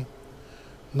company,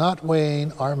 not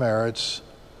weighing our merits,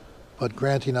 but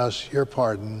granting us your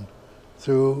pardon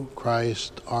through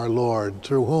Christ our Lord,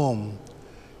 through whom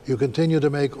you continue to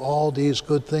make all these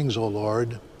good things, O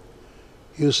Lord.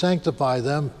 You sanctify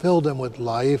them, fill them with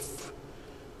life,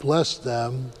 bless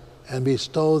them, and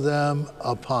bestow them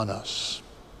upon us.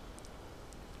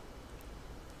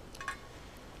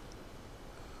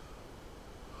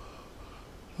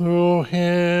 Through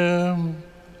him,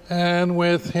 and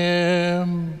with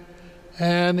him,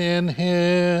 and in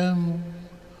him,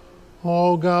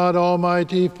 O God,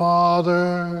 Almighty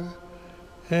Father,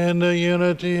 in the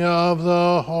unity of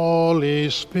the Holy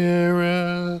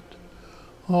Spirit,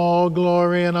 all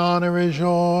glory and honor is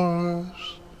yours,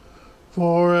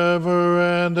 forever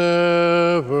and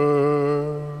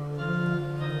ever.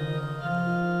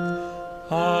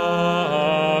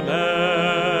 Amen,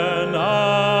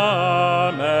 amen,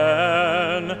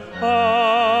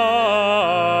 amen.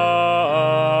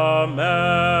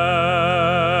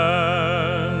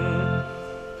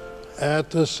 At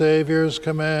the Savior's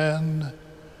command,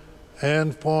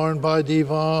 and formed by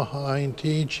divine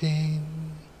teaching,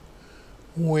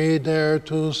 we dare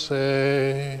to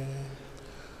say,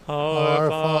 Our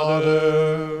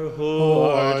Father, who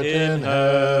art in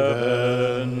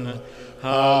heaven,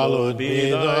 hallowed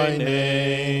be thy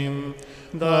name.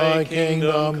 Thy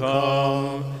kingdom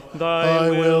come, thy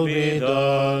will be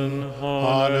done,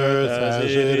 on earth as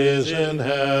it is in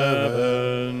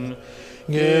heaven.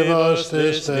 Give us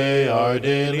this day our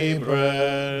daily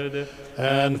bread,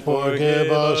 and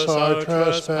forgive us our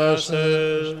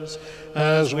trespasses,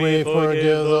 as we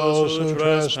forgive those who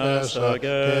trespass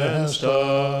against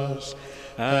us.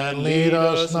 And lead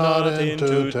us not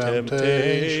into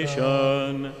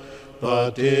temptation,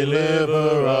 but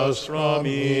deliver us from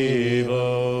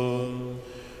evil.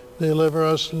 Deliver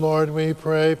us, Lord, we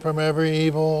pray, from every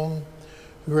evil.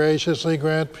 Graciously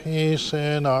grant peace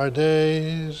in our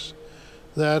days,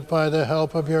 that by the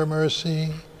help of your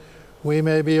mercy we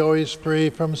may be always free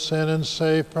from sin and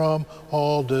safe from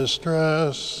all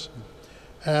distress,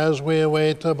 as we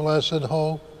await the blessed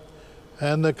hope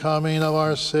and the coming of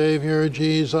our Savior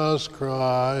Jesus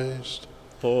Christ.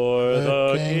 For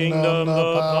the kingdom,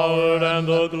 the power, and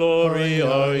the glory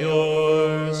are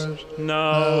yours,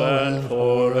 now and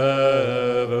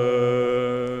forever.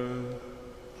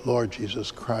 Lord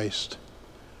Jesus Christ,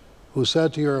 who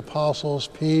said to your apostles,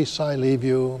 "Peace I leave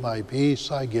you, my peace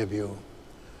I give you,"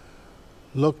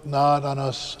 look not on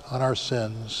us, on our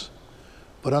sins,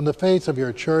 but on the faith of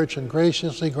your church, and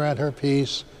graciously grant her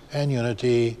peace and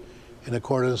unity in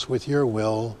accordance with your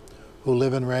will, who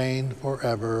live and reign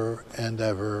forever and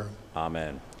ever.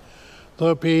 Amen.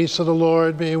 The peace of the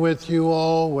Lord be with you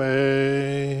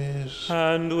always.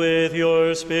 And with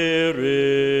your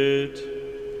spirit.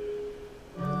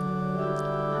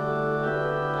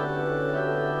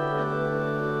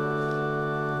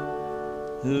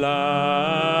 Lamb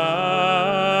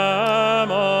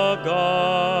of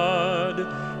God,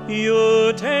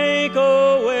 you take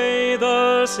away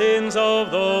the sins of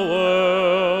the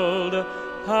world.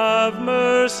 Have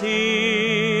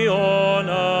mercy on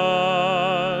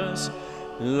us.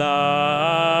 Lamb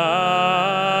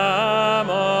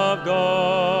of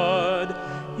God,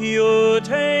 you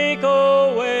take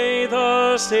away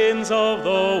the sins of the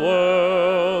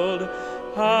world.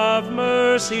 Have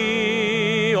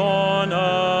mercy on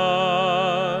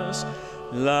us.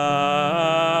 Lamb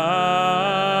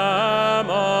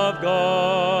of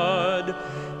God,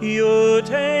 you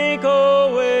take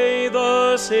away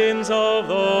the sins of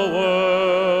the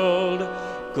world.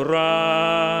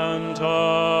 Grant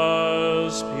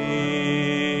us peace.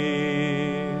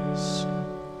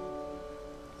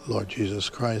 Lord Jesus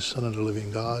Christ, Son of the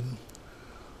living God,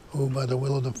 who by the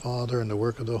will of the Father and the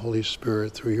work of the Holy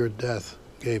Spirit through your death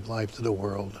gave life to the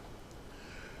world,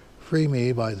 free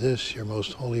me by this your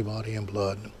most holy body and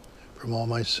blood from all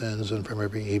my sins and from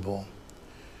every evil.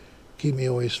 Keep me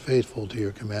always faithful to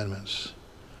your commandments,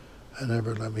 and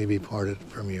never let me be parted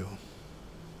from you.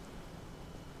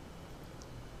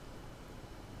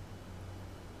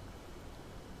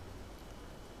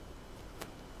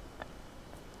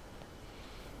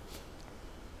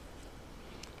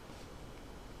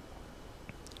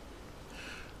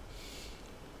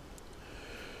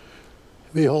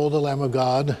 Behold the Lamb of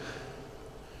God.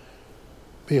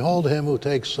 Behold him who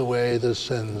takes away the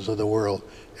sins of the world.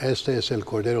 Este es el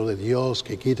Cordero de Dios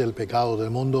que quita el pecado del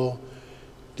mundo.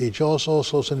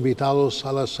 Dichosos los invitados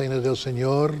a la cena del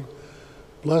Señor.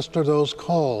 Blessed are those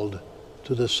called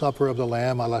to the supper of the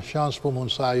Lamb. À la chance pour mon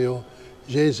saillot.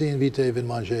 Jésus invité vin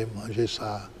manger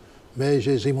ça. Mais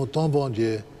Jésus mouton bon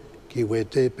Dieu qui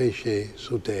ouétait péché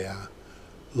sous terre.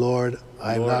 Lord,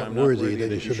 I am not worthy that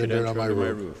you should enter on my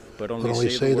roof, but only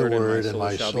say the word, and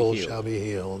my soul shall be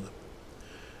healed.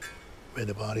 May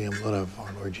the body and blood of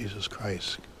our Lord Jesus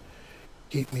Christ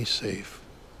keep me safe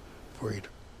for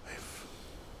eternal life.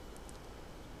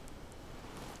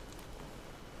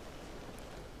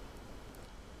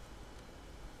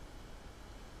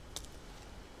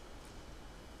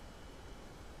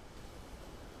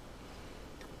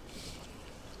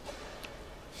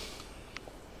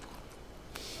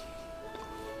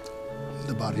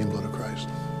 The body and blood of Christ.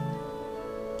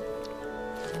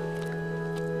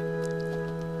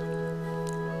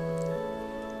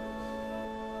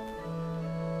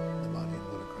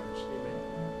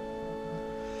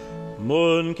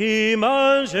 Mon qui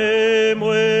mange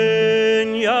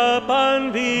mwen ya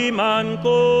pan vi manko.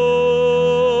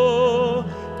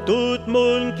 Tout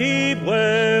moun qui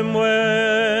boit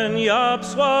mwen ya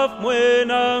soif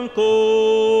mwen anko.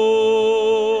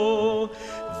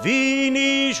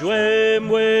 Vini jwe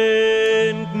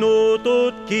mwen no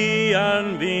tout qui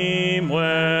an vi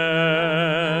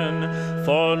mwen.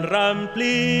 Fon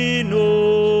rempli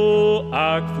no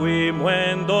ak fui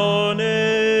mwen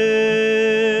donen.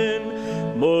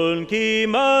 Mon qui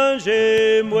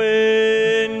mange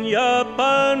mwen ya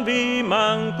pan vi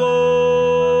manko.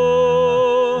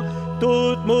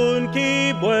 Tout moun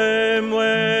qui boit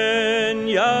mwen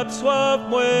ya soif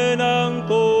mwen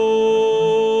anko.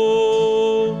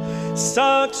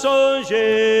 Sak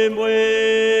sonje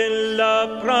mwen la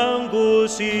prango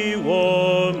si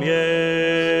wo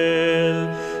miel.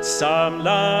 Sam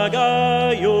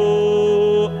laga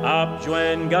yo ap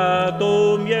jwen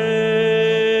gato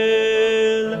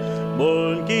miel.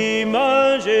 Mon qui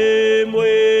mange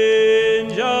mwen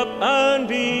ja pan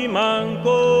vi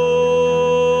manko.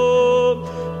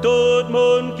 Tout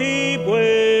mon qui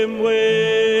boit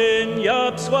mwen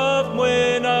ya soif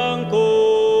mwen anko.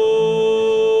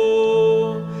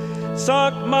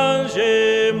 Sak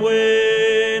mange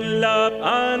mwen la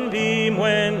pan vi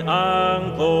mwen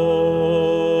anko.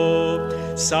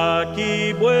 Sak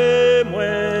qui boit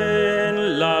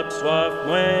mwen la soif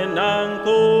mwen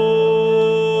anko.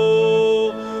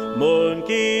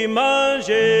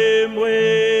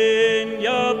 mwen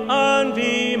yap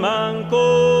anvi mangko.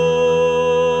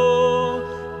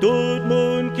 Tout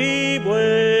moun ki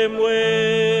bwe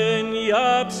mwen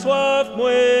yap soif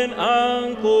mwen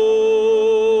anko.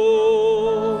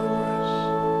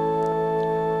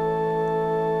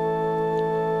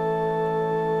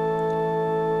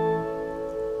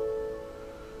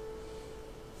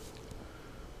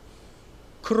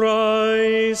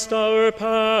 Christ, our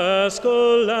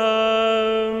Paschal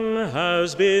Lamb,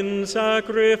 has been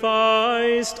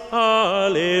sacrificed.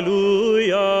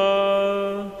 Alleluia.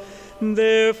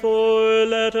 Therefore,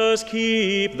 let us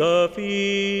keep the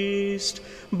feast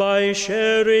by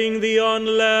sharing the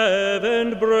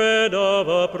unleavened bread of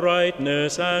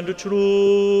uprightness and truth.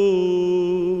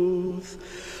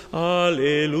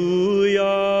 Alleluia.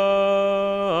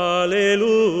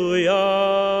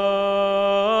 Alleluia.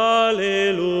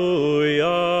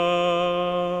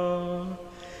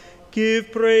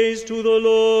 Give praise to the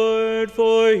Lord,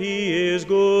 for he is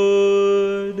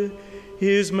good.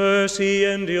 His mercy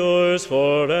endures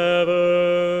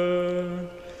forever.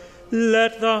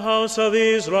 Let the house of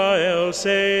Israel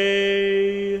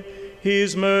say,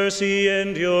 his mercy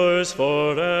endures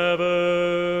forever.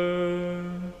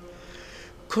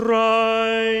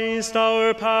 Christ,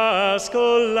 our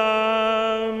Paschal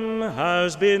Lamb,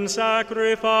 has been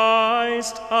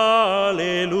sacrificed.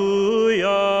 Alleluia.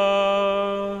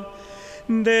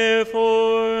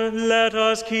 Therefore, let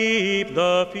us keep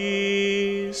the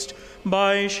feast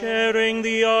by sharing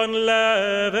the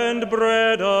unleavened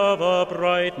bread of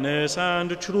uprightness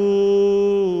and truth.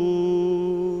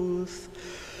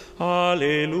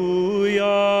 Alleluia,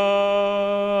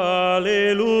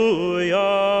 alleluia,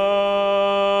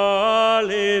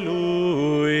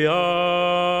 alleluia.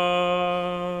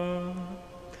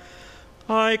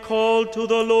 I called to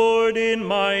the Lord in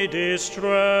my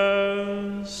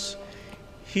distress.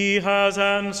 He has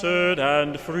answered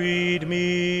and freed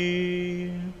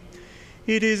me.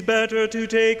 It is better to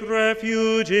take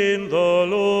refuge in the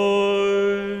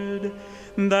Lord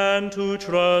than to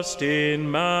trust in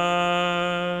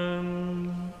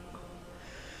man.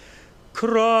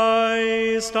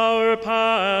 Christ, our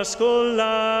Paschal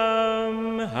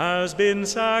Lamb, has been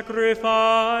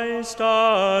sacrificed.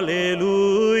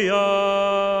 Alleluia.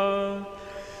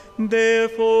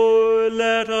 Therefore,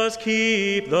 let us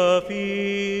keep the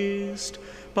feast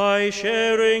by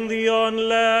sharing the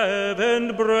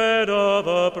unleavened bread of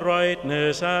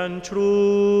uprightness and truth.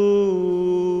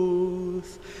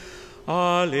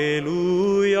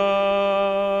 Alleluia,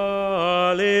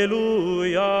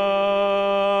 alleluia,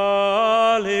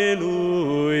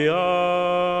 alleluia.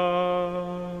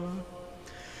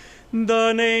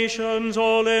 The nations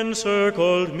all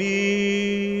encircled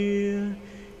me.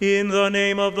 In the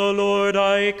name of the Lord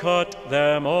I cut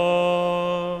them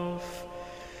off.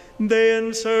 They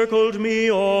encircled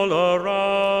me all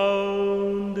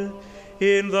around.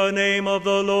 In the name of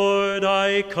the Lord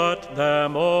I cut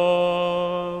them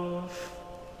off.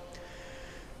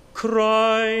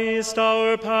 Christ,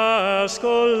 our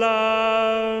Paschal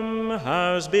Lamb,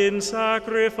 has been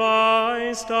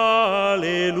sacrificed.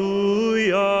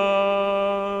 Alleluia.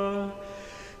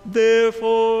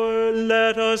 Therefore,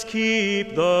 let us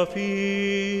keep the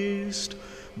feast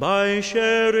by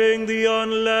sharing the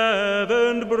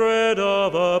unleavened bread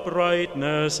of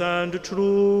uprightness and truth.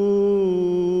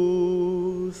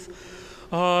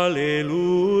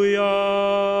 Alleluia,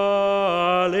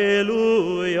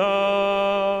 alleluia,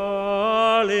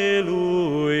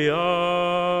 alleluia.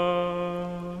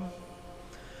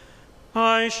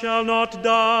 I shall not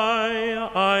die,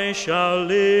 I shall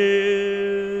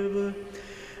live,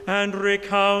 and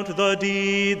recount the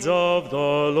deeds of the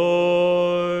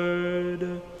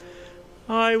Lord.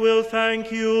 I will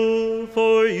thank you,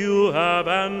 for you have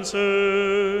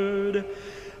answered,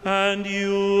 and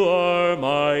you are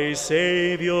my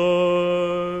Savior.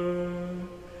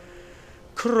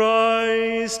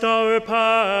 Christ, our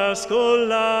Paschal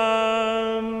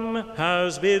Lamb,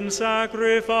 has been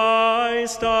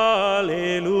sacrificed.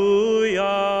 Alleluia.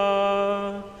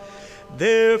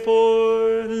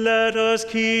 Therefore, let us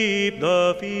keep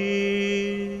the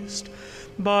feast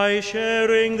by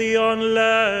sharing the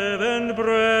unleavened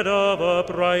bread of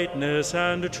uprightness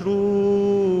and truth.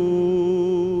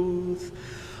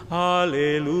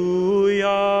 Alleluia,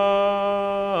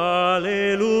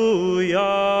 alleluia,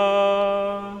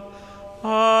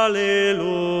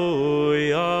 alleluia.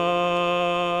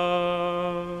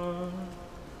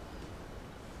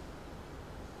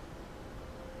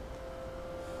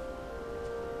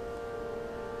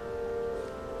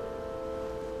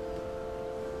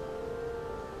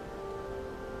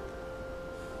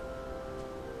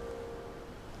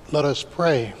 Let us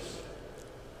pray.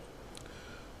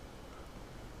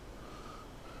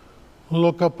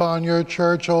 Look upon your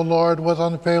church, O Lord, with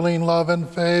unfailing love and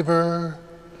favor,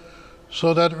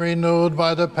 so that renewed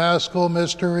by the paschal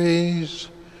mysteries,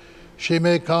 she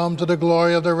may come to the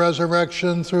glory of the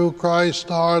resurrection through Christ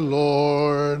our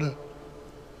Lord.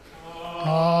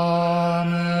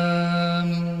 Amen.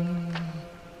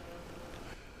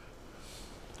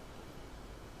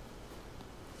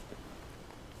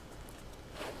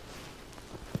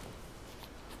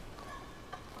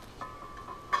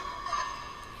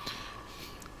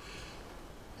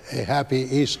 A happy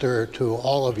Easter to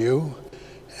all of you,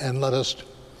 and let us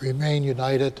remain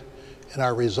united in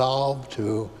our resolve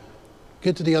to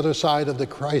get to the other side of the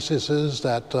crises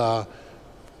that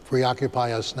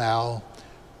preoccupy us now,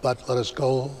 but let us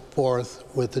go forth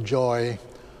with the joy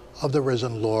of the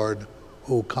risen Lord,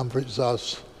 who comforts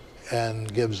us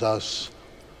and gives us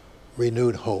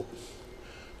renewed hope.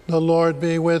 The Lord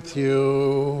be with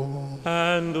you.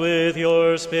 And with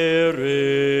your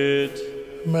spirit.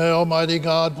 May Almighty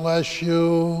God bless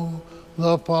you,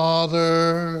 the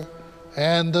Father,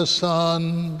 and the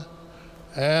Son,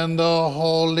 and the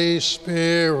Holy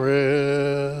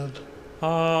Spirit.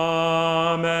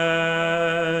 Amen.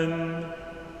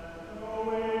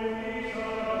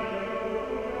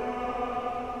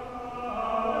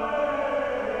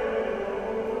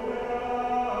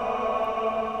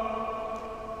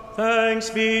 Thanks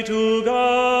be to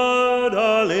God.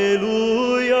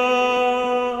 Alleluia.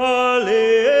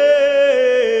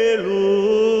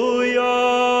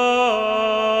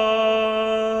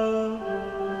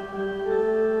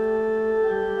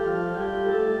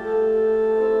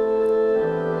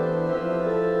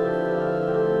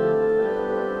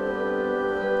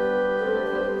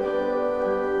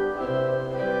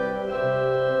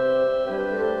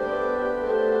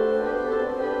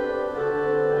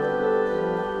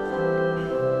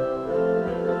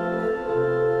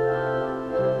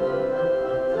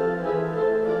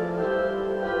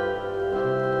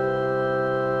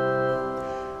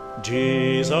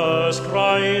 Jesus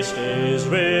Christ is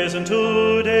risen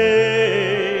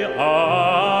today. Alleluia.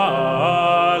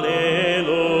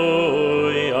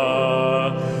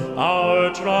 Our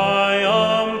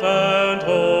triumphant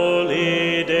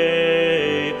holy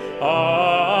day. Alleluia.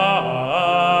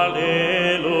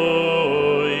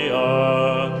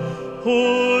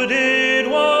 Who did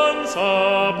once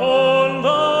upon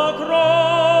the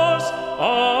cross,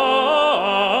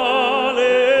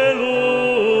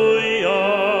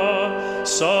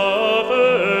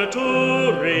 suffer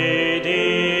to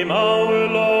redeem our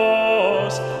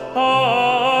loss. Alleluia.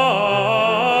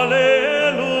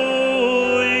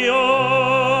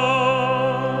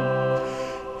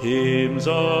 Hymns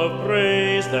of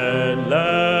praise then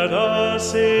let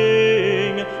us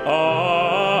sing. Alleluia.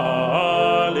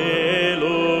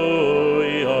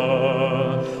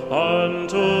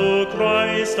 Unto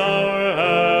Christ our